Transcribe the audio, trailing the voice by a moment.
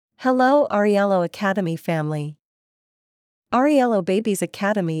Hello, Ariello Academy family. Ariello Babies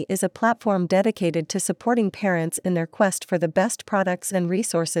Academy is a platform dedicated to supporting parents in their quest for the best products and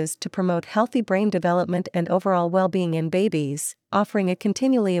resources to promote healthy brain development and overall well-being in babies, offering a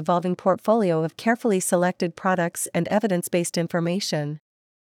continually evolving portfolio of carefully selected products and evidence-based information.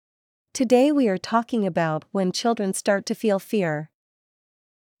 Today we are talking about when children start to feel fear.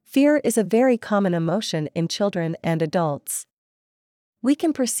 Fear is a very common emotion in children and adults. We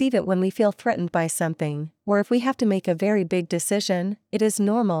can perceive it when we feel threatened by something, or if we have to make a very big decision, it is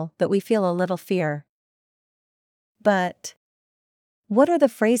normal that we feel a little fear. But what are the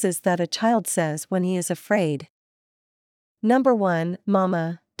phrases that a child says when he is afraid? Number 1,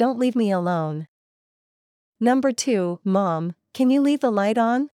 Mama, don't leave me alone. Number 2, Mom, can you leave the light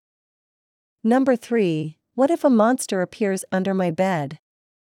on? Number 3, what if a monster appears under my bed?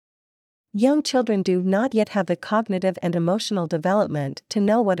 Young children do not yet have the cognitive and emotional development to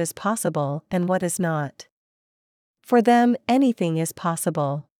know what is possible and what is not. For them, anything is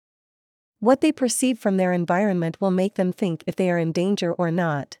possible. What they perceive from their environment will make them think if they are in danger or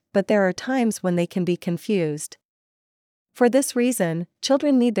not, but there are times when they can be confused. For this reason,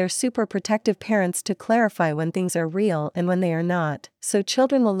 children need their super protective parents to clarify when things are real and when they are not, so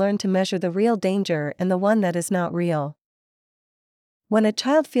children will learn to measure the real danger and the one that is not real. When a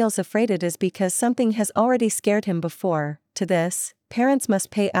child feels afraid, it is because something has already scared him before. To this, parents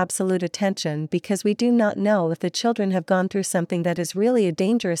must pay absolute attention because we do not know if the children have gone through something that is really a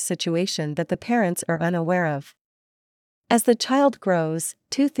dangerous situation that the parents are unaware of. As the child grows,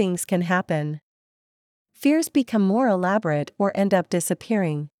 two things can happen. Fears become more elaborate or end up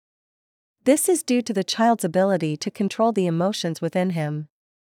disappearing. This is due to the child's ability to control the emotions within him.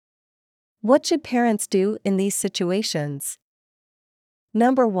 What should parents do in these situations?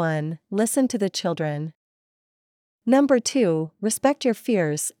 Number 1, listen to the children. Number 2, respect your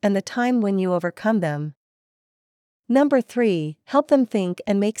fears and the time when you overcome them. Number 3, help them think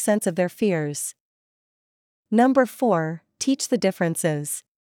and make sense of their fears. Number 4, teach the differences.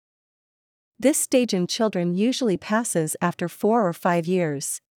 This stage in children usually passes after 4 or 5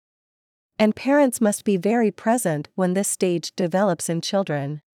 years. And parents must be very present when this stage develops in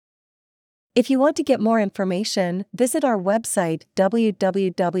children. If you want to get more information, visit our website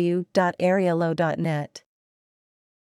www.ariello.net.